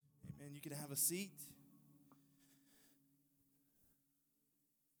Amen. You can have a seat.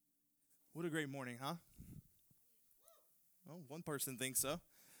 What a great morning, huh? Oh, one person thinks so. Have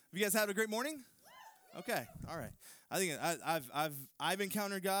you guys had a great morning? Okay, all right. I think I've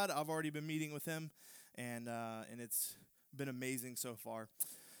encountered God. I've already been meeting with Him, and it's been amazing so far.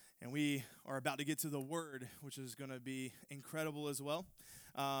 And we are about to get to the Word, which is going to be incredible as well.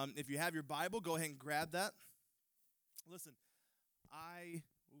 If you have your Bible, go ahead and grab that. Listen, I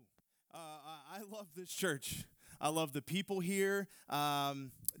love this church. I love the people here.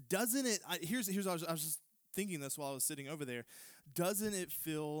 Doesn't it? Here's I was just thinking this while I was sitting over there. Doesn't it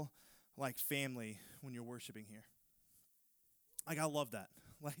feel like family when you're worshiping here? Like, I love that.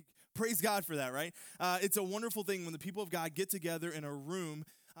 Like, praise God for that, right? It's a wonderful thing when the people of God get together in a room,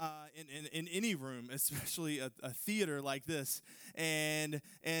 in any room, especially a theater like this, and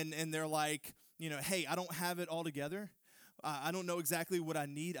they're like, hey, I don't have it all together. I don't know exactly what I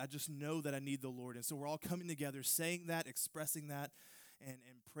need. I just know that I need the Lord. And so we're all coming together, saying that, expressing that, and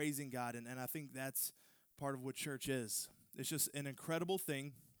praising God. And I think that's part of what church is. It's just an incredible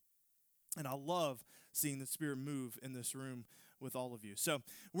thing. And I love seeing the Spirit move in this room with all of you. So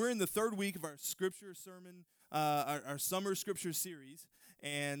we're in the third week of our scripture sermon, our summer scripture series.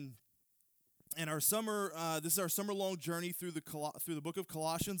 And our summer, this is our summer-long journey through the book of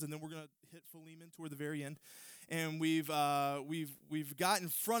Colossians, and then we're going to hit Philemon toward the very end. And we've got in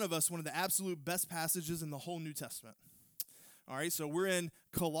front of us one of the absolute best passages in the whole New Testament. All right, so we're in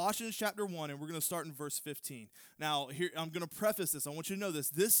Colossians chapter 1, and we're going to start in verse 15. Now, here I'm going to preface this. I want you to know this.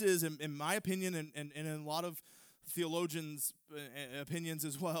 This is, in my opinion, and in a lot of theologians' opinions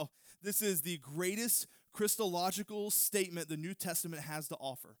as well, this is the greatest Christological statement the New Testament has to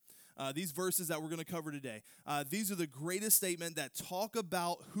offer. These verses that we're going to cover today, these are the greatest statement that talk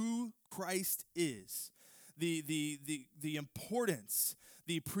about who Christ is, the importance,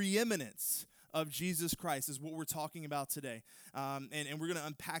 the preeminence of Jesus Christ is what we're talking about today. And we're going to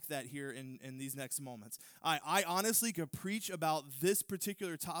unpack that here in these next moments. I honestly could preach about this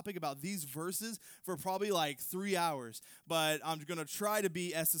particular topic, about these verses, for probably like 3 hours. But I'm going to try to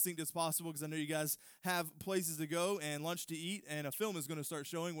be as succinct as possible because I know you guys have places to go and lunch to eat, and a film is going to start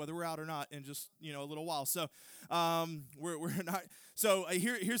showing whether we're out or not in just a little while. So we're not. So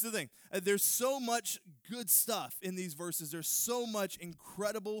here's the thing. There's so much good stuff in these verses. There's so much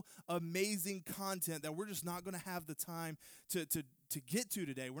incredible, amazing content that we're just not going to have the time to get to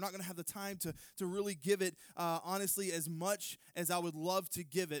today. We're not going to have the time to really give it, honestly, as much as I would love to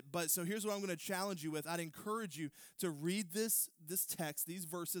give it. But so here's what I'm going to challenge you with. I'd encourage you to read this text, these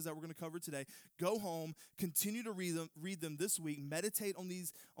verses that we're going to cover today. Go home, continue to read them this week. Meditate on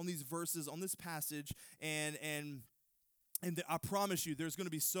these verses, on this passage, and I promise you, there's going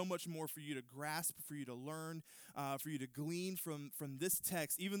to be so much more for you to grasp, for you to learn, for you to glean from this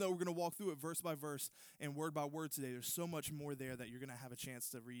text. Even though we're going to walk through it verse by verse and word by word today, there's so much more there that you're going to have a chance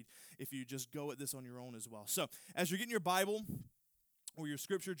to read if you just go at this on your own as well. So as you're getting your Bible or your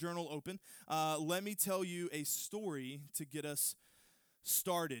scripture journal open, let me tell you a story to get us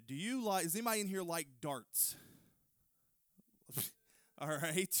started. Is anybody in here like darts? All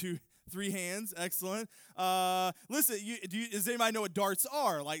right, 3 hands, excellent. Listen, does anybody know what darts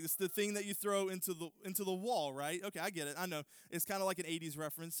are? Like, it's the thing that you throw into the wall, right? Okay, I get it. I know. It's kind of like an 80s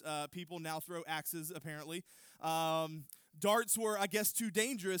reference. People now throw axes, apparently. Darts were, I guess, too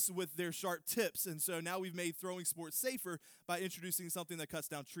dangerous with their sharp tips, and so now we've made throwing sports safer by introducing something that cuts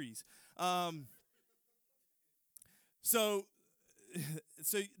down trees. So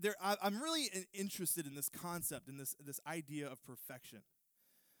I'm really interested in this concept, in this idea of perfection.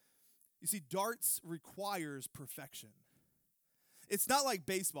 You see, darts requires perfection. It's not like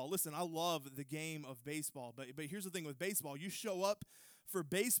baseball. Listen, I love the game of baseball, but here's the thing with baseball. You show up for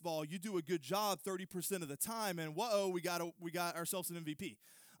baseball, you do a good job 30% of the time, and we got ourselves an MVP.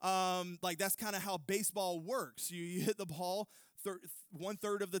 Like, that's kind of how baseball works. You hit the ball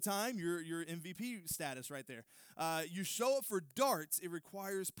 1/3 of the time, you're MVP status right there. You show up for darts, it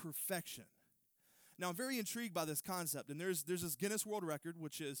requires perfection. Now, I'm very intrigued by this concept, and there's this Guinness World Record,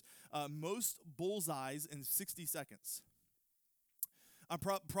 which is most bullseyes in 60 seconds. I'm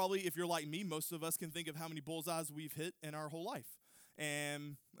probably, if you're like me, most of us can think of how many bullseyes we've hit in our whole life,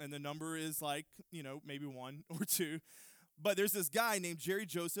 and the number is like, maybe 1 or 2. But there's this guy named Jerry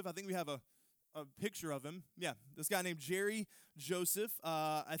Joseph. I think we have a picture of him. Yeah, this guy named Jerry Joseph.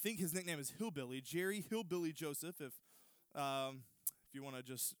 I think his nickname is Hillbilly, Jerry Hillbilly Joseph, if you want to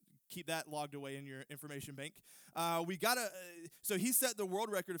just keep that logged away in your information bank. So he set the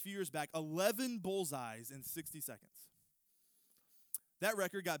world record a few years back, 11 bullseyes in 60 seconds. That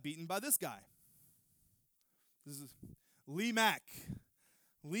record got beaten by this guy. This is Lee Mack.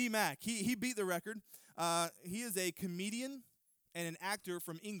 Lee Mack. He beat the record. He is a comedian and an actor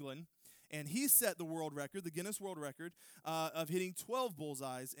from England, and he set the world record, the Guinness World Record, of hitting 12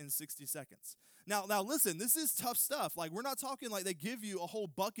 bullseyes in 60 seconds. Now, listen, this is tough stuff. Like, we're not talking like they give you a whole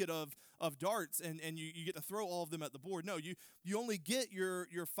bucket of darts and you get to throw all of them at the board. No, you only get your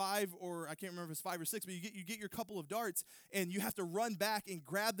 5, or I can't remember if it's 5 or 6, but you get your couple of darts, and you have to run back and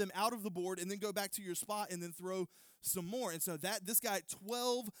grab them out of the board and then go back to your spot and then throw some more. And so this guy,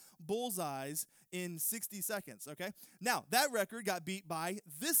 12 bullseyes in 60 seconds, okay? Now, that record got beat by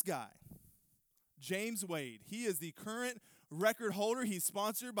this guy, James Wade. He is the current record holder. He's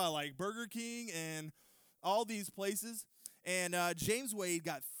sponsored by like Burger King and all these places. And James Wade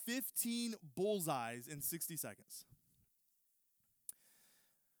got 15 bullseyes in 60 seconds.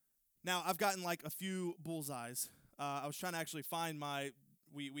 Now, I've gotten like a few bullseyes. I was trying to actually find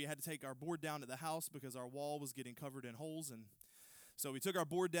we had to take our board down at the house because our wall was getting covered in holes. And so we took our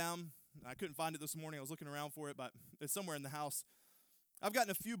board down. I couldn't find it this morning. I was looking around for it, but it's somewhere in the house. I've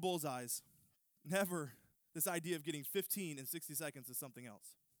gotten a few bullseyes. Never this idea of getting 15 in 60 seconds is something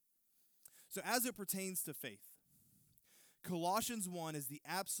else. So as it pertains to faith, Colossians 1 is the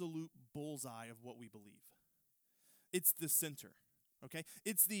absolute bullseye of what we believe. It's the center, okay?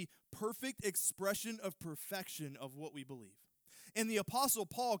 It's the perfect expression of perfection of what we believe. And the Apostle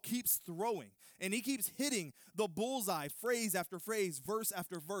Paul keeps throwing, and he keeps hitting the bullseye phrase after phrase, verse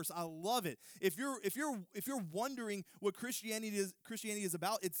after verse. I love it. If you're wondering what Christianity is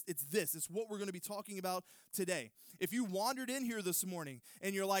about, it's this. It's what we're going to be talking about today. If you wandered in here this morning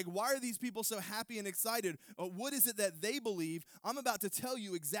and you're like, why are these people so happy and excited? What is it that they believe? I'm about to tell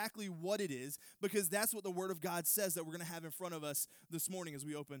you exactly what it is, because that's what the Word of God says that we're going to have in front of us this morning as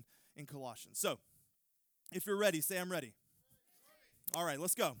we open in Colossians. So, if you're ready, say I'm ready. All right,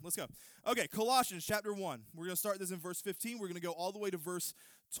 let's go. Okay, Colossians chapter 1. We're going to start this in verse 15. We're going to go all the way to verse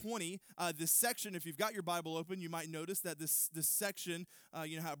 20. This section, if you've got your Bible open, you might notice that this section,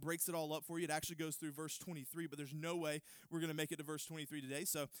 you know how it breaks it all up for you. It actually goes through verse 23, but there's no way we're going to make it to verse 23 today.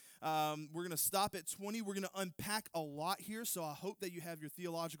 So we're going to stop at 20. We're going to unpack a lot here, so I hope that you have your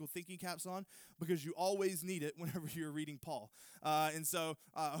theological thinking caps on, because you always need it whenever you're reading Paul. And so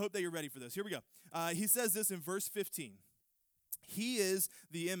I hope that you're ready for this. Here we go. He says this in verse 15. He is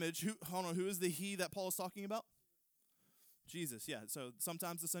the image. Who is the he that Paul is talking about? Jesus, yeah. So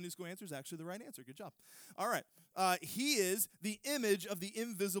sometimes the Sunday school answer is actually the right answer. Good job. All right. He is the image of the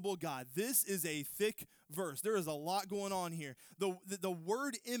invisible God. This is a thick verse. There is a lot going on here. The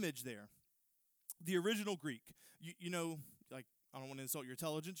word image there, the original Greek, you know, like, I don't want to insult your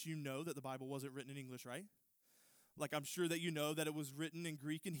intelligence. You know that the Bible wasn't written in English, right? Like, I'm sure that you know that it was written in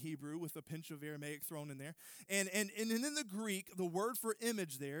Greek and Hebrew with a pinch of Aramaic thrown in there. And in the Greek, the word for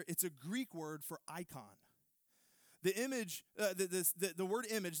image there, it's a Greek word for icon. The image, the word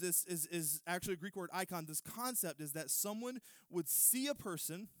image, this is actually a Greek word icon. This concept is that someone would see a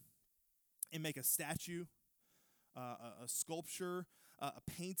person and make a statue, a sculpture, a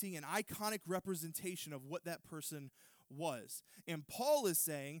painting, an iconic representation of what that person was. And Paul is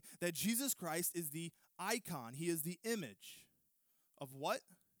saying that Jesus Christ is the icon. He is the image of what?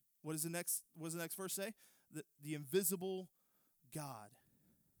 What does the next verse say? The invisible God.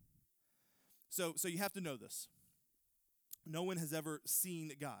 So you have to know this. No one has ever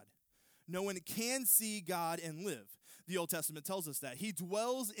seen God. No one can see God and live. The Old Testament tells us that. He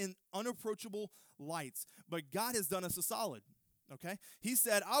dwells in unapproachable lights. But God has done us a solid, okay? He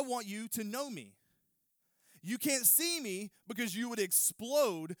said, I want you to know me. You can't see me because you would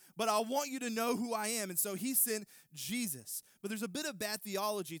explode, but I want you to know who I am. And so he sent Jesus. But there's a bit of bad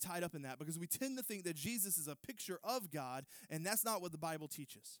theology tied up in that, because we tend to think that Jesus is a picture of God, and that's not what the Bible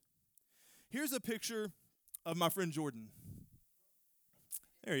teaches. Here's a picture of my friend Jordan.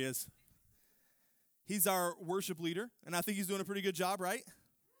 There he is. He's our worship leader, and I think he's doing a pretty good job, right?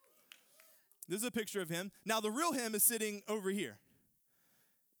 This is a picture of him. Now, the real him is sitting over here.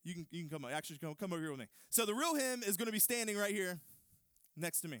 You can come over here with me. So the real him is going to be standing right here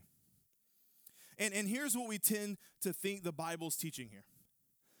next to me. And here's what we tend to think the Bible's teaching here.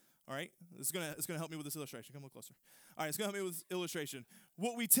 All right? It's going to help me with this illustration. Come a little closer. All right, it's going to help me with this illustration.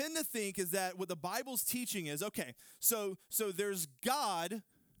 What we tend to think is that what the Bible's teaching is, okay, so there's God.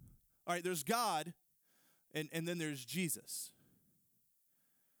 All right, there's God, and then there's Jesus.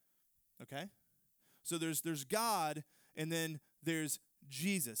 Okay? So there's God, and then there's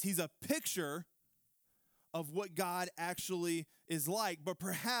Jesus. He's a picture of what God actually is like, but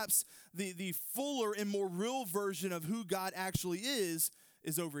perhaps the fuller and more real version of who God actually is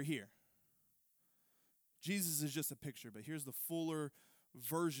over here. Jesus is just a picture, but here's the fuller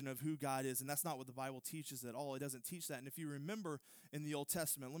version of who God is, and that's not what the Bible teaches at all. It doesn't teach that. And if you remember in the Old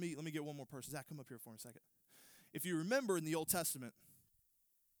Testament, let me get one more person. Zach, come up here for a second. If you remember in the Old Testament,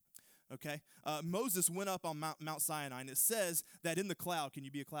 okay, Moses went up on Mount Sinai, and it says that in the cloud, can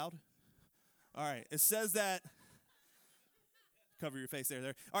you be a cloud? All right, it says that, cover your face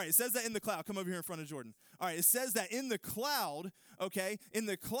there. All right, it says that in the cloud. Come over here in front of Jordan. All right, it says that in the cloud, okay, in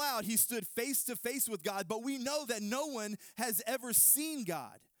the cloud, he stood face to face with God, but we know that no one has ever seen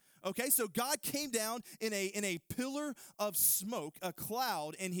God. Okay, so God came down in a pillar of smoke, a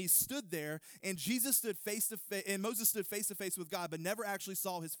cloud, and he stood there, and Jesus stood face to face, and Moses stood face to face with God, but never actually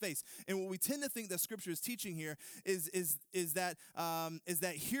saw his face. And what we tend to think that Scripture is teaching here is that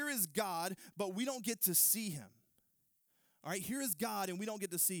here is God, but we don't get to see him. All right, here is God, and we don't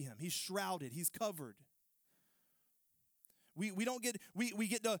get to see him. He's shrouded. He's covered. We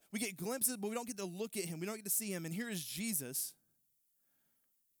get glimpses, but we don't get to look at him. We don't get to see him. And here is Jesus.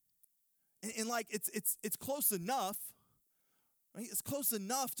 And like it's close enough, right? It's close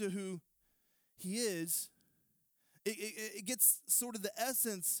enough to who he is. It gets sort of the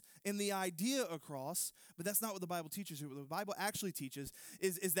essence and the idea across, but that's not what the Bible teaches here. What the Bible actually teaches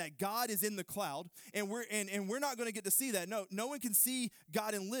is that God is in the cloud, and we're not going to get to see that. No one can see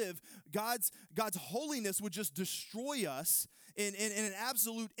God and live. God's holiness would just destroy us in an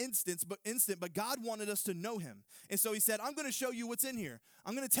absolute instant, but God wanted us to know him. And so he said, I'm going to show you what's in here.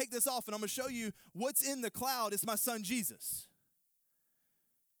 I'm going to take this off, and I'm going to show you what's in the cloud. It's my son Jesus.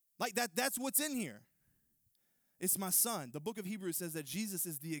 Like that's what's in here. It's my son. The book of Hebrews says that Jesus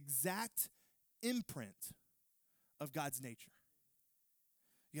is the exact imprint of God's nature.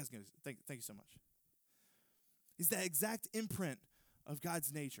 You guys can thank you so much. He's that exact imprint of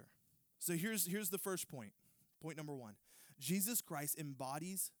God's nature. So here's the first point. Point number 1. Jesus Christ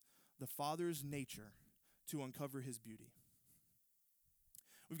embodies the Father's nature to uncover his beauty.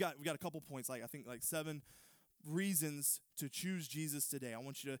 We've got a couple points, I think 7 reasons to choose Jesus today.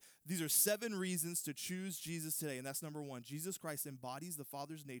 These are 7 reasons to choose Jesus today, and that's number 1. Jesus Christ embodies the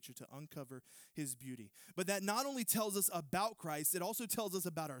Father's nature to uncover his beauty. But that not only tells us about Christ, it also tells us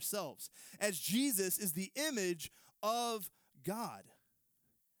about ourselves, as Jesus is the image of God.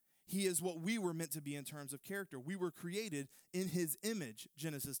 He is what we were meant to be in terms of character. We were created in his image,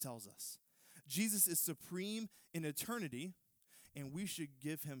 Genesis tells us. Jesus is supreme in eternity, and we should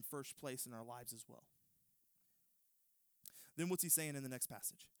give him first place in our lives as well. Then what's he saying in the next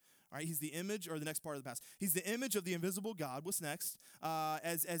passage? All right, he's the image, or the next part of the passage. He's the image of the invisible God. What's next?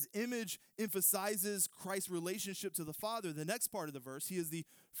 As image emphasizes Christ's relationship to the Father, the next part of the verse, he is the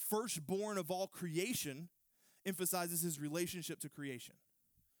firstborn of all creation, emphasizes his relationship to creation.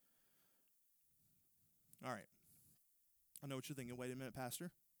 All right. I know what you're thinking. Wait a minute,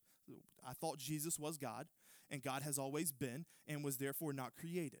 Pastor. I thought Jesus was God, and God has always been and was therefore not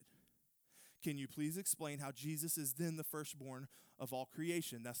created. Can you please explain how Jesus is then the firstborn of all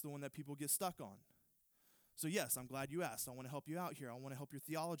creation? That's the one that people get stuck on. So yes, I'm glad you asked. I want to help you out here. I want to help your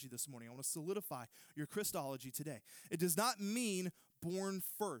theology this morning. I want to solidify your Christology today. It does not mean born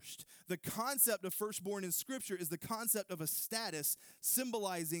first. The concept of firstborn in Scripture is the concept of a status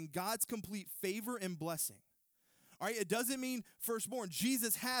symbolizing God's complete favor and blessing. All right, it doesn't mean firstborn.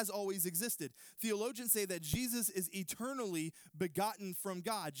 Jesus has always existed. Theologians say that Jesus is eternally begotten from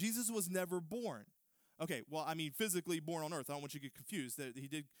God. Jesus was never born. Okay, well, I mean, physically born on earth. I don't want you to get confused that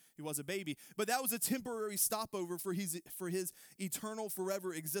he was a baby. But that was a temporary stopover for his eternal,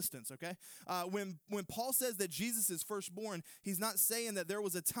 forever existence, okay? When Paul says that Jesus is firstborn, he's not saying that there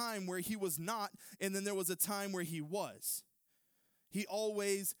was a time where he was not, and then there was a time where he was. He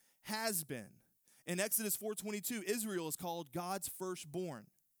always has been. In Exodus 4:22, Israel is called God's firstborn.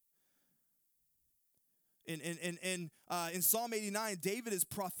 In Psalm 89, David is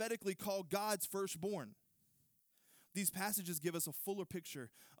prophetically called God's firstborn. These passages give us a fuller picture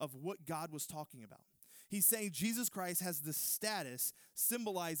of what God was talking about. He's saying Jesus Christ has the status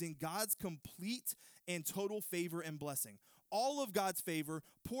symbolizing God's complete and total favor and blessing. All of God's favor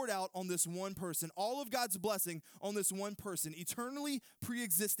poured out on this one person. All of God's blessing on this one person, eternally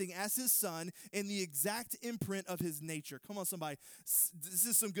pre-existing as his son in the exact imprint of his nature. Come on, somebody. This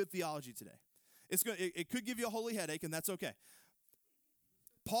is some good theology today. It could give you a holy headache, and that's okay.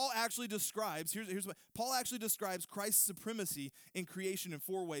 Paul actually describes, here's what Paul actually describes Christ's supremacy in creation in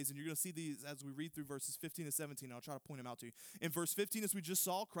 4 ways, and you're going to see these as we read through verses 15 to 17. I'll try to point them out to you. In verse 15, as we just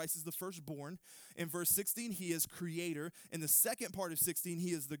saw, Christ is the firstborn. In verse 16, he is creator. In the second part of 16, he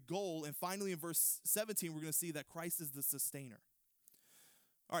is the goal. And finally, in verse 17, we're going to see that Christ is the sustainer.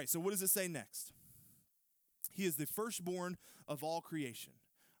 All right, so what does it say next? He is the firstborn of all creation.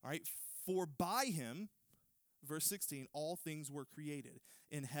 All right, for by him, verse 16, all things were created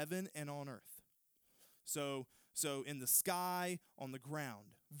in heaven and on earth. So in the sky, on the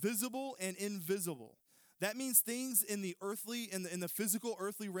ground, visible and invisible. That means things in the earthly, in the physical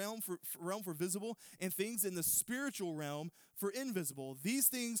earthly realm for visible, and things in the spiritual realm for invisible. These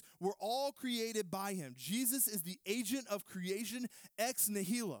things were all created by him. Jesus is the agent of creation ex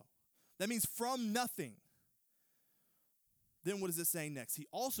nihilo. That means from nothing. Then what does it say next? He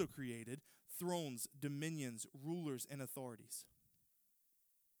also created thrones, dominions, rulers, and authorities.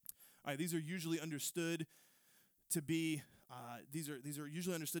 All right, these are usually understood to be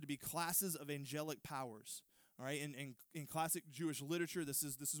usually understood to be classes of angelic powers. All right, in classic Jewish literature, this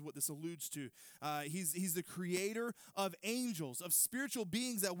is what this alludes to. He's the creator of angels, of spiritual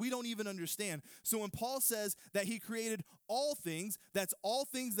beings that we don't even understand. So when Paul says that he created all things, that's all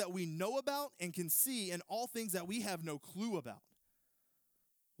things that we know about and can see, and all things that we have no clue about.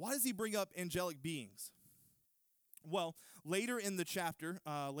 Why does he bring up angelic beings? Well, later in the chapter,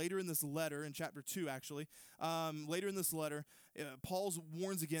 later in this letter, in chapter 2 actually, later in this letter, Paul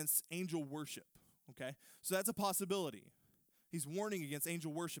warns against angel worship, okay? So that's a possibility. He's warning against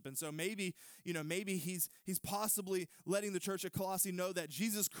angel worship. And so maybe he's possibly letting the church at Colossae know that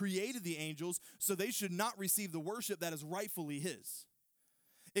Jesus created the angels, so they should not receive the worship that is rightfully his.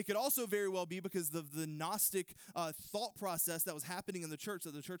 It could also very well be because of the Gnostic thought process that was happening in the church,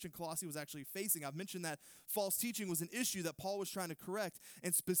 that the church in Colossae was actually facing. I've mentioned that false teaching was an issue that Paul was trying to correct,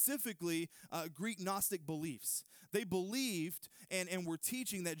 and specifically Greek Gnostic beliefs. They believed and were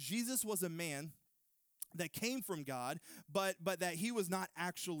teaching that Jesus was a man that came from God, but that he was not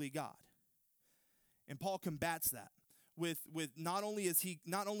actually God. And Paul combats that with not only is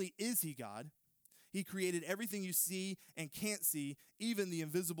he God, he created everything you see and can't see, even the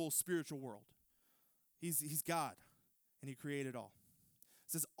invisible spiritual world. He's God, and he created all.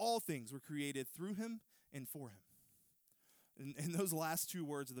 It says all things were created through him and for him. And those last two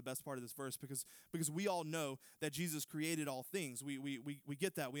words are the best part of this verse because we all know that Jesus created all things. We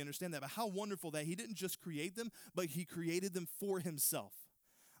get that. We understand that. But how wonderful that he didn't just create them, but he created them for himself.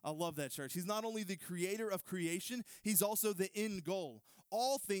 I love that, church. He's not only the creator of creation, he's also the end goal.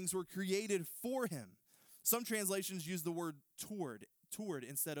 All things were created for him. Some translations use the word toward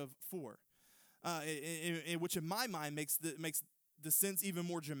instead of for, which in my mind makes the sense even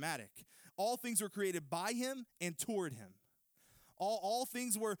more dramatic. All things were created by him and toward him.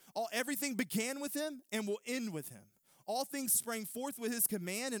 Everything began with him and will end with him. All things sprang forth with his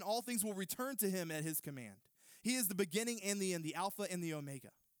command, and all things will return to him at his command. He is the beginning and the end, the Alpha and the Omega.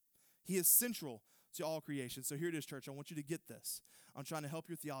 He is central to all creation. So here it is, church. I want you to get this. I'm trying to help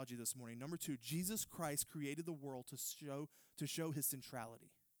your theology this morning. Number 2, Jesus Christ created the world to show his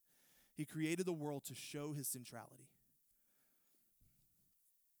centrality. He created the world to show his centrality.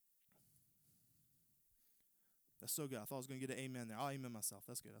 That's so good. I thought I was going to get an amen there. I'll amen myself.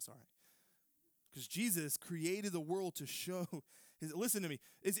 That's good. That's all right. Because Jesus created the world to show his. Listen to me.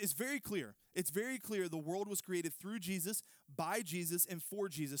 It's very clear. It's very clear the world was created through Jesus, by Jesus, and for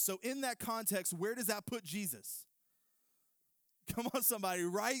Jesus. So in that context, where does that put Jesus? Come on, somebody.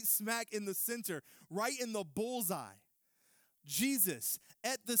 Right smack in the center. Right in the bullseye. Jesus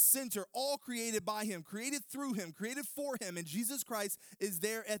at the center, all created by him, created through him, created for him, and Jesus Christ is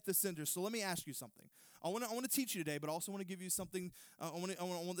there at the center. So let me ask you something. I want to teach you today, but I also want to give you something. I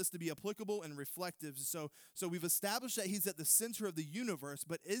want this to be applicable and reflective. So we've established that he's at the center of the universe,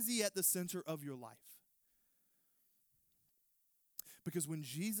 but is he at the center of your life? Because when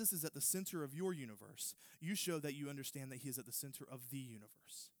Jesus is at the center of your universe, you show that you understand that he is at the center of the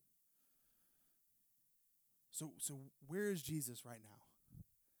universe. So where is Jesus right now?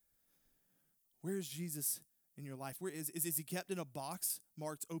 Where is Jesus in your life? Where is he kept in a box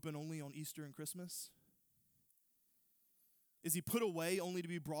marked open only on Easter and Christmas? Is he put away only to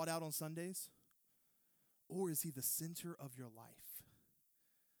be brought out on Sundays? Or is he the center of your life?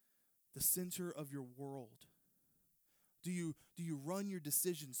 The center of your world? Do you run your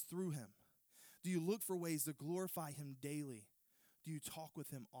decisions through him? Do you look for ways to glorify him daily? Do you talk with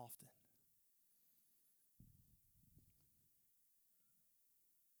him often?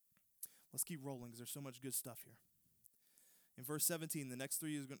 Let's keep rolling because there's so much good stuff here. In verse 17, the next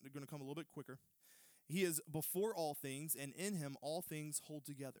three is going to come a little bit quicker. He is before all things, and in him all things hold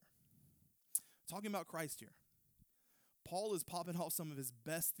together. Talking about Christ here. Paul is popping off some of his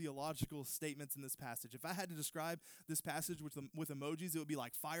best theological statements in this passage. If I had to describe this passage with emojis, it would be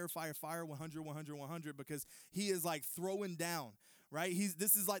like fire, fire, fire, 100, 100, 100, because he is like throwing down, right?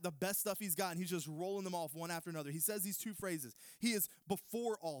 This is like the best stuff he's got, and he's just rolling them off one after another. He says these two phrases. He is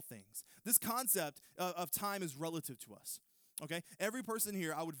before all things. This concept of time is relative to us. Okay? Every person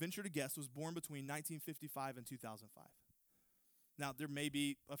here, I would venture to guess, was born between 1955 and 2005. Now, there may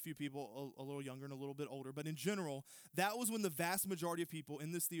be a few people a little younger and a little bit older, but in general, that was when the vast majority of people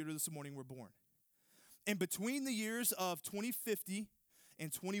in this theater this morning were born. And between the years of 2050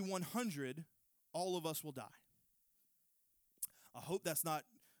 and 2100, all of us will die. I hope that's not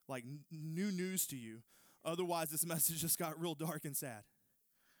like new news to you. Otherwise, this message just got real dark and sad.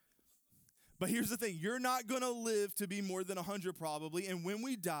 But here's the thing. You're not going to live to be more than 100 probably. And when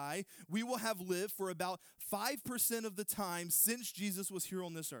we die, we will have lived for about 5% of the time since Jesus was here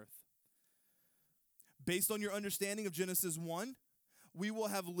on this earth. Based on your understanding of Genesis 1, we will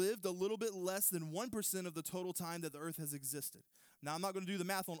have lived a little bit less than 1% of the total time that the earth has existed. Now, I'm not going to do the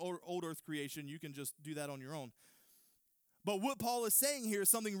math on old earth creation. You can just do that on your own. But what Paul is saying here is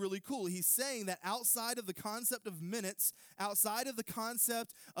something really cool. He's saying that outside of the concept of minutes, outside of the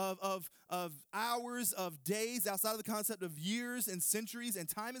concept of hours, of days, outside of the concept of years and centuries and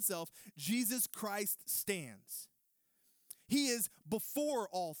time itself, Jesus Christ stands. He is before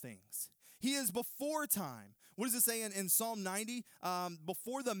all things. He is before time. What does it say in Psalm 90?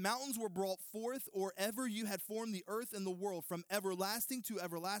 Before the mountains were brought forth, or ever you had formed the earth and the world, from everlasting to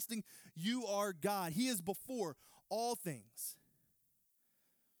everlasting, you are God. He is before all things.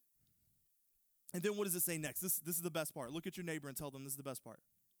 And then what does it say next? This is the best part. Look at your neighbor and tell them this is the best part.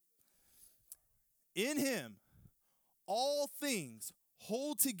 In him, all things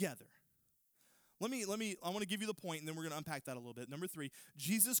hold together. I want to give you the point, and then we're going to unpack that a little bit. Number 3,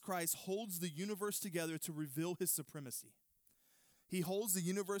 Jesus Christ holds the universe together to reveal his supremacy. He holds the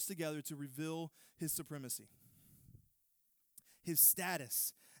universe together to reveal his supremacy. His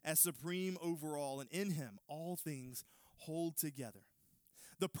status as supreme over all, and in him, all things hold together.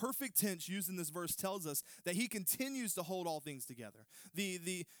 The perfect tense used in this verse tells us that he continues to hold all things together.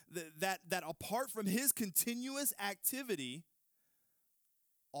 That apart from his continuous activity,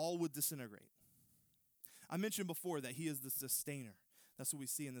 all would disintegrate. I mentioned before that he is the sustainer. That's what we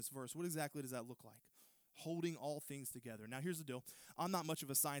see in this verse. What exactly does that look like? Holding all things together. Now, here's the deal. I'm not much of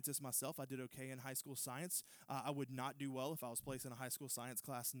a scientist myself. I did okay in high school science. I would not do well if I was placed in a high school science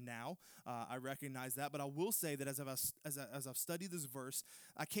class now. I recognize that. But I will say that as I've studied this verse,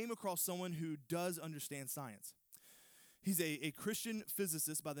 I came across someone who does understand science. He's a Christian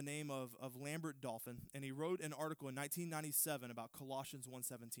physicist by the name of Lambert Dolphin, and he wrote an article in 1997 about Colossians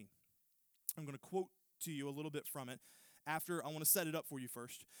 1:17. I'm going to quote to you a little bit from it. After, I want to set it up for you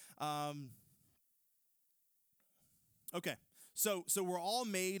first. Okay, so we're all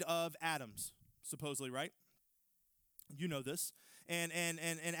made of atoms, supposedly, right? You know this. And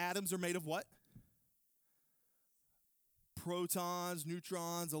atoms are made of what? Protons,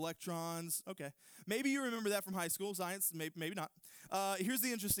 neutrons, electrons. Okay, maybe you remember that from high school science. Maybe not. Here's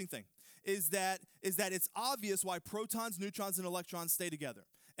the interesting thing: is that it's obvious why protons, neutrons, and electrons stay together.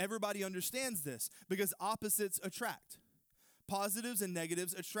 Everybody understands this because opposites attract. Positives and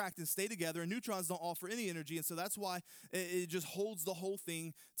negatives attract and stay together, and neutrons don't offer any energy, and so that's why it just holds the whole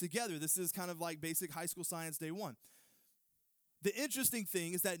thing together. This is kind of like basic high school science day one. The interesting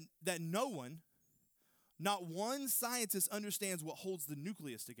thing is that not one scientist understands what holds the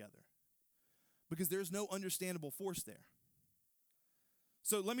nucleus together because there's no understandable force there.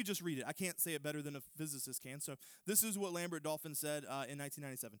 So let me just read it. I can't say it better than a physicist can. So this is what Lambert Dolphin said in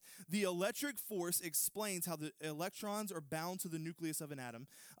 1997. The electric force explains how the electrons are bound to the nucleus of an atom,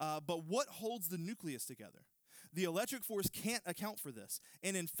 but what holds the nucleus together? The electric force can't account for this.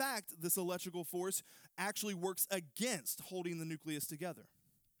 And in fact, this electrical force actually works against holding the nucleus together.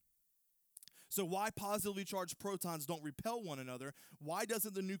 So why positively charged protons don't repel one another? Why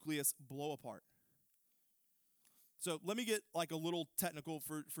doesn't the nucleus blow apart? So let me get like a little technical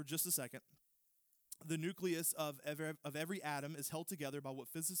for just a second. The nucleus of every atom is held together by what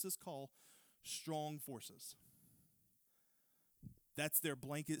physicists call strong forces. That's their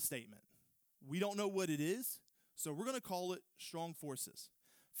blanket statement. We don't know what it is, so we're going to call it strong forces.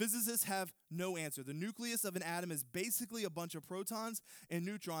 Physicists have no answer. The nucleus of an atom is basically a bunch of protons and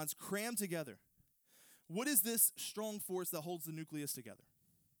neutrons crammed together. What is this strong force that holds the nucleus together?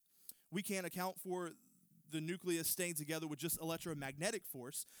 We can't account for the nucleus staying together with just electromagnetic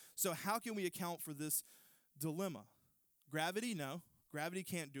force. So how can we account for this dilemma? Gravity? No. Gravity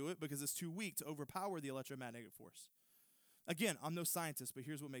can't do it because it's too weak to overpower the electromagnetic force. Again, I'm no scientist, but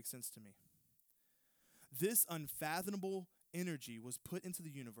here's what makes sense to me. This unfathomable energy was put into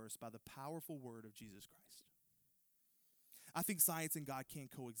the universe by the powerful word of Jesus Christ. I think science and God can't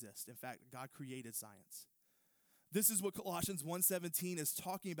coexist. In fact, God created science. This is what Colossians 1:17 is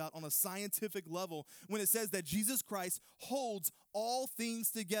talking about on a scientific level when it says that Jesus Christ holds all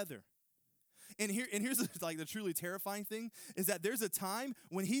things together. And here's like the truly terrifying thing is that there's a time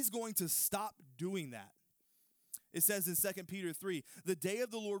when he's going to stop doing that. It says in 2 Peter 3, the day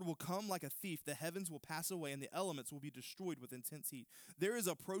of the Lord will come like a thief. The heavens will pass away and the elements will be destroyed with intense heat. There is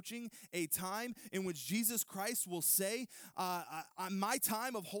approaching a time in which Jesus Christ will say, my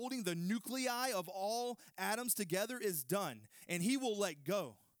time of holding the nuclei of all atoms together is done. And he will let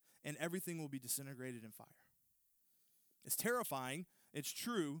go and everything will be disintegrated in fire. It's terrifying. It's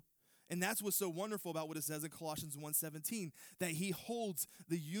true. And that's what's so wonderful about what it says in Colossians 1:17, that he holds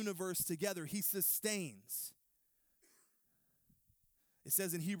the universe together. He sustains. It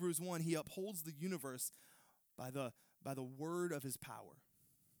says in Hebrews 1, he upholds the universe by the word of his power.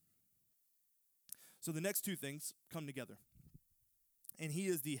 So the next two things come together. And he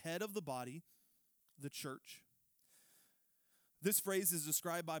is the head of the body, the church. This phrase is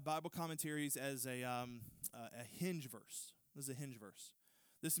described by Bible commentaries as a hinge verse. This is a hinge verse.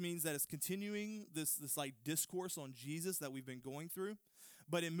 This means that it's continuing this like discourse on Jesus that we've been going through,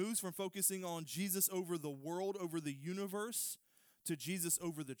 but it moves from focusing on Jesus over the world, over the universe, to Jesus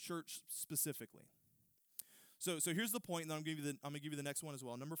over the church specifically. So here's the point, and I'm going to give you the next one as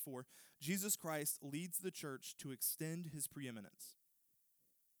well. Number 4, Jesus Christ leads the church to extend his preeminence.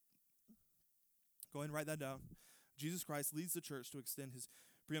 Go ahead and write that down. Jesus Christ leads the church to extend his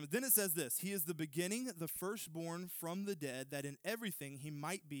preeminence. Then it says this, he is the beginning, the firstborn from the dead, that in everything he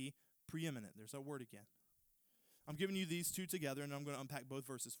might be preeminent. There's that word again. I'm giving you these two together, and I'm going to unpack both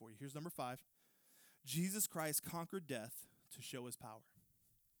verses for you. Here's number 5. Jesus Christ conquered death to show his power.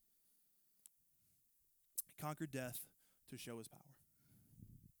 He conquered death to show his power.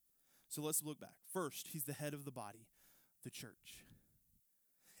 So let's look back. First, he's the head of the body, the church.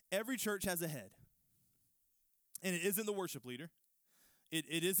 Every church has a head. And it isn't the worship leader.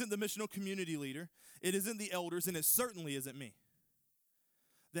 It isn't the missional community leader. It isn't the elders, and it certainly isn't me.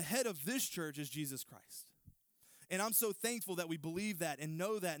 The head of this church is Jesus Christ. And I'm so thankful that we believe that and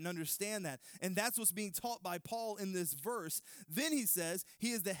know that and understand that. And that's what's being taught by Paul in this verse. Then he says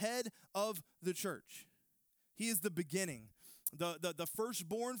he is the head of the church. He is the beginning, the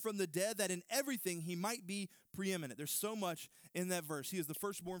firstborn from the dead, that in everything he might be preeminent. There's so much in that verse. He is the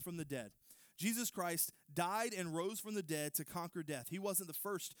firstborn from the dead. Jesus Christ died and rose from the dead to conquer death. He wasn't the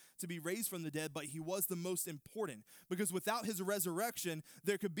first to be raised from the dead, but he was the most important, because without his resurrection,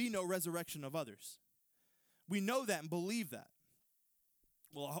 there could be no resurrection of others. We know that and believe that.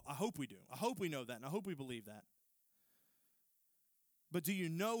 Well, I hope we do. I hope we know that, and I hope we believe that. But do you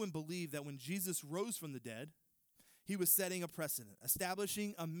know and believe that when Jesus rose from the dead, he was setting a precedent,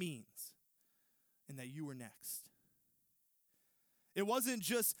 establishing a means, and that you were next? It wasn't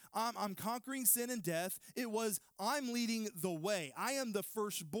just, I'm conquering sin and death. It was, I'm leading the way. I am the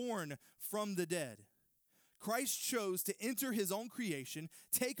firstborn from the dead. Christ chose to enter his own creation,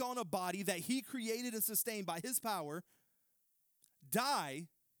 take on a body that he created and sustained by his power, die,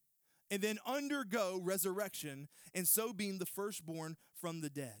 and then undergo resurrection, and so being the firstborn from the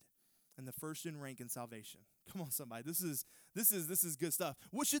dead and the first in rank in salvation. Come on, somebody. This is good stuff.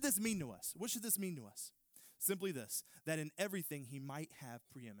 What should this mean to us? What should this mean to us? Simply this, that in everything he might have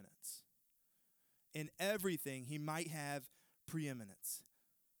preeminence. In everything he might have preeminence.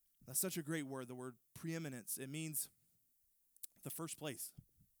 That's such a great word, the word preeminence. It means the first place.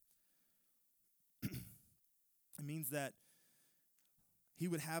 It means that he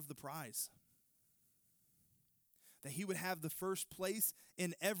would have the prize. That he would have the first place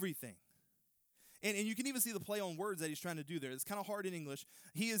in everything. And you can even see the play on words that he's trying to do there. It's kind of hard in English.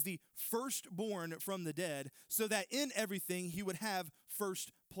 He is the firstborn from the dead, so that in everything he would have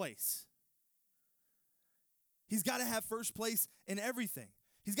first place. He's got to have first place in everything.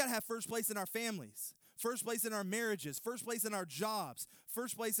 He's got to have first place in our families, first place in our marriages, first place in our jobs,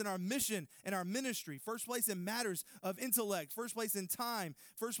 first place in our mission and our ministry, first place in matters of intellect, first place in time,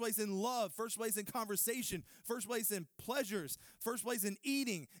 first place in love, first place in conversation, first place in pleasures, first place in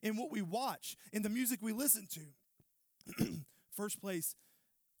eating, in what we watch, in the music we listen to, first place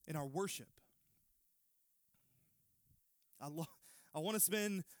in our worship. I want to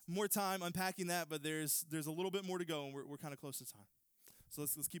spend more time unpacking that, but there's a little bit more to go, and we're kind of close to time. So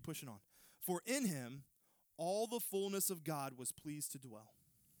let's keep pushing on. For in him, all the fullness of God was pleased to dwell.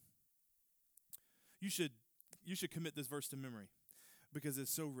 You should commit this verse to memory because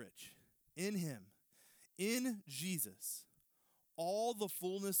it's so rich. In him, in Jesus, all the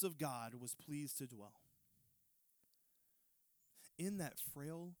fullness of God was pleased to dwell. In that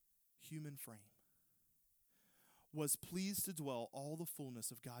frail human frame was pleased to dwell all the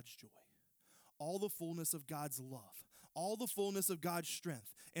fullness of God's joy, all the fullness of God's love, all the fullness of God's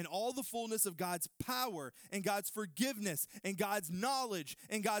strength and all the fullness of God's power and God's forgiveness and God's knowledge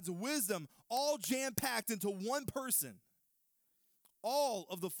and God's wisdom, all jam-packed into one person. All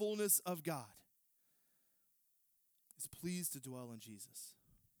of the fullness of God is pleased to dwell in Jesus.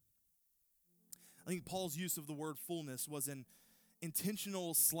 I think Paul's use of the word fullness was an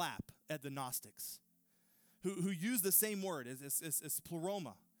intentional slap at the Gnostics, who used the same word as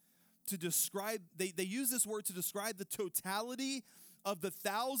pleroma to describe, they use this word to describe the totality of the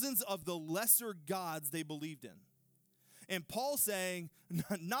thousands of the lesser gods they believed in. And Paul's saying,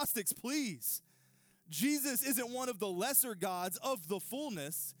 Gnostics, please. Jesus isn't one of the lesser gods of the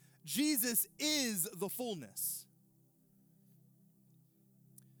fullness. Jesus is the fullness.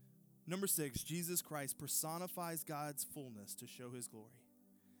 Number 6, Jesus Christ personifies God's fullness to show his glory.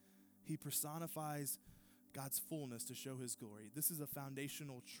 He personifies God's fullness to show his glory. This is a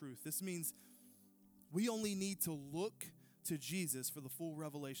foundational truth. This means we only need to look to Jesus for the full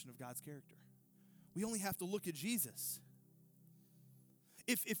revelation of God's character. We only have to look at Jesus.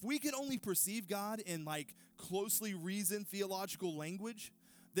 If we could only perceive God in like closely reasoned theological language,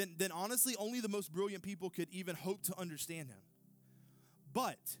 then honestly only the most brilliant people could even hope to understand him.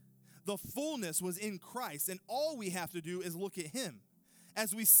 But the fullness was in Christ, and all we have to do is look at him.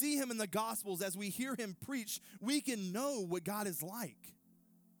 As we see him in the Gospels, as we hear him preach, we can know what God is like.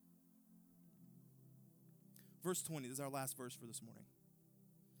 Verse 20, this is our last verse for this morning.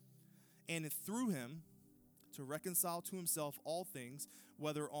 And through him to reconcile to himself all things,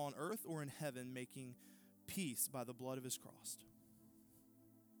 whether on earth or in heaven, making peace by the blood of his cross.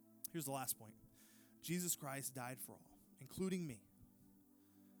 Here's the last point. Jesus Christ died for all, including me,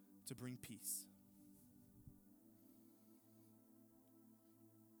 to bring peace.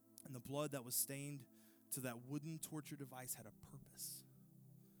 And the blood that was stained to that wooden torture device had a purpose.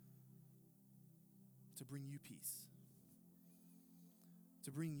 To bring you peace.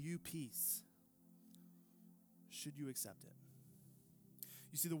 To bring you peace. Should you accept it?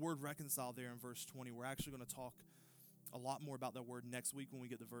 You see the word reconcile there in verse 20. We're actually going to talk a lot more about that word next week when we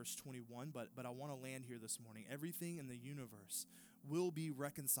get to verse 21, but I want to land here this morning. Everything in the universe will be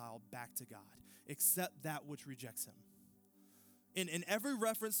reconciled back to God, except that which rejects him. In every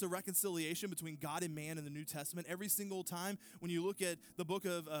reference to reconciliation between God and man in the New Testament, every single time when you look at the book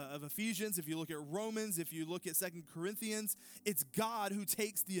of Ephesians, if you look at Romans, if you look at 2 Corinthians, it's God who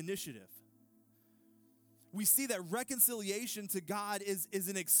takes the initiative. We see that reconciliation to God is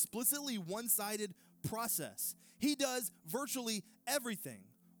an explicitly one-sided process. He does virtually everything.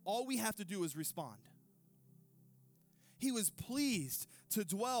 All we have to do is respond. He was pleased to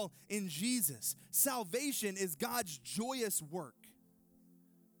dwell in Jesus. Salvation is God's joyous work.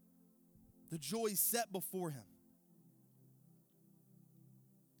 The joy set before him.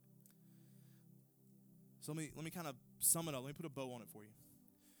 So let me kind of sum it up. Let me put a bow on it for you.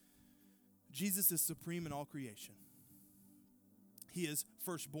 Jesus is supreme in all creation. He is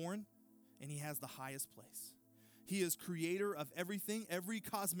firstborn, and he has the highest place. He is creator of everything, every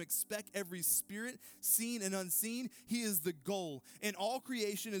cosmic speck, every spirit, seen and unseen. He is the goal, and all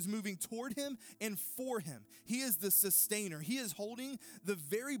creation is moving toward him and for him. He is the sustainer. He is holding the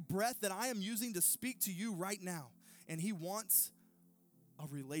very breath that I am using to speak to you right now, and he wants a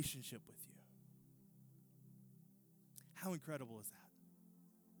relationship with you. How incredible is that?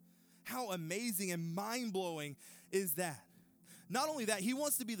 How amazing and mind-blowing is that? Not only that, he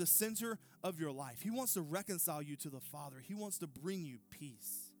wants to be the center of your life. He wants to reconcile you to the Father. He wants to bring you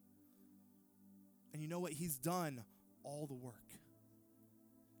peace. And you know what? He's done all the work.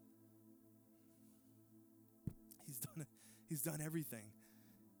 He's done everything.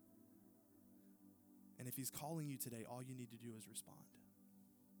 And if he's calling you today, all you need to do is respond.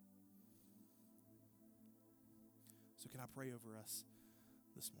 So can I pray over us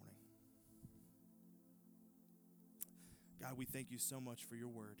this morning? God, we thank you so much for your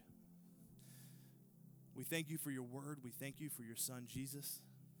word. We thank you for your word. We thank you for your son, Jesus.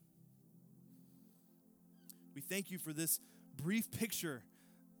 We thank you for this brief picture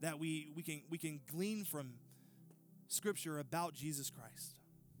that we can glean from Scripture about Jesus Christ,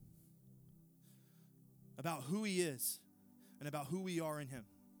 about who he is and about who we are in him.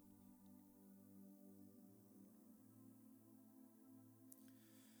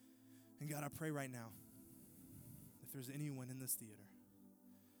 And God, I pray right now, if there's anyone in this theater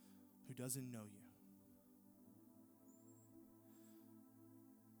who doesn't know you,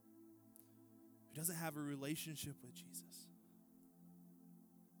 who doesn't have a relationship with Jesus,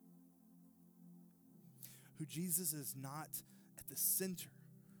 who Jesus is not at the center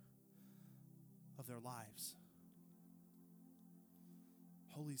of their lives,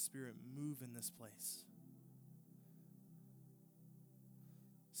 Holy Spirit, move in this place.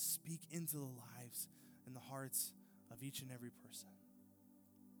 speak into the lives and the hearts of each and every person.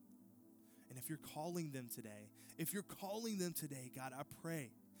 And if you're calling them today, God, I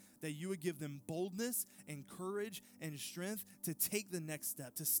pray that you would give them boldness and courage and strength to take the next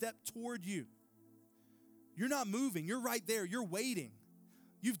step, to step toward you. You're not moving. You're right there. You're waiting.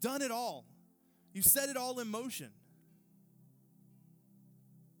 You've done it all. You've set it all in motion.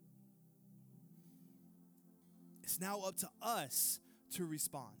 It's now up to us to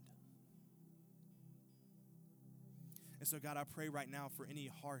respond. And so, God, I pray right now for any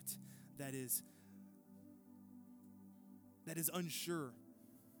heart that is unsure.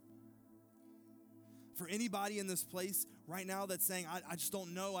 For anybody in this place right now that's saying, I just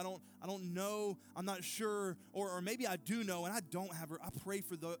don't know, I don't know, I'm not sure, or maybe I do know and I don't have her. I pray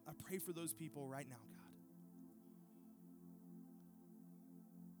for those people right now, God.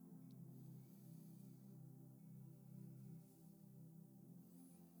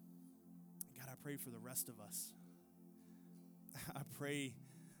 God, I pray for the rest of us. I pray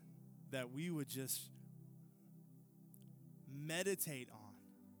that we would just meditate on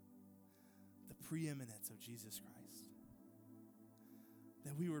the preeminence of Jesus Christ.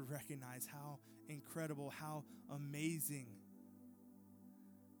 That we would recognize how incredible, how amazing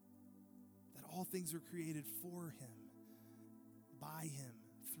that all things were created for him, by him,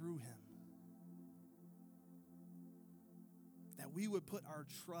 through him. That we would put our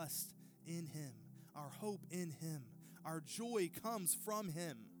trust in him, our hope in him. Our joy comes from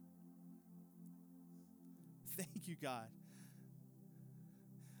him. Thank you, God,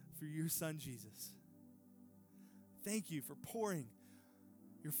 for your son, Jesus. Thank you for pouring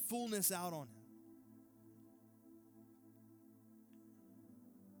your fullness out on him.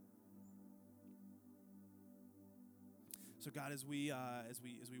 So, God, as we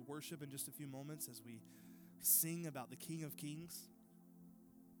worship in just a few moments, as we sing about the King of Kings,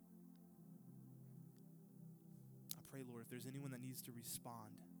 I pray, Lord, if there's anyone that needs to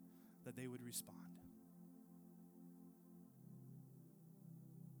respond, that they would respond.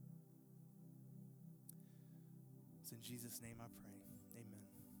 It's in Jesus' name I pray. Amen.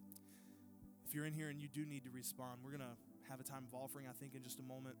 If you're in here and you do need to respond, we're going to have a time of offering, I think, in just a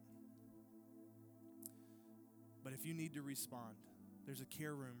moment. But if you need to respond, there's a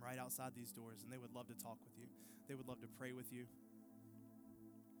care room right outside these doors, and they would love to talk with you. They would love to pray with you.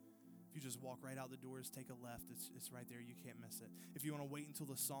 If you just walk right out the doors, take a left, it's right there. You can't miss it. If you want to wait until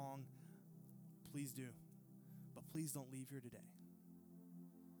the song, please do. But please don't leave here today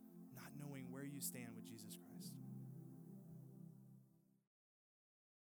not knowing where you stand with Jesus Christ.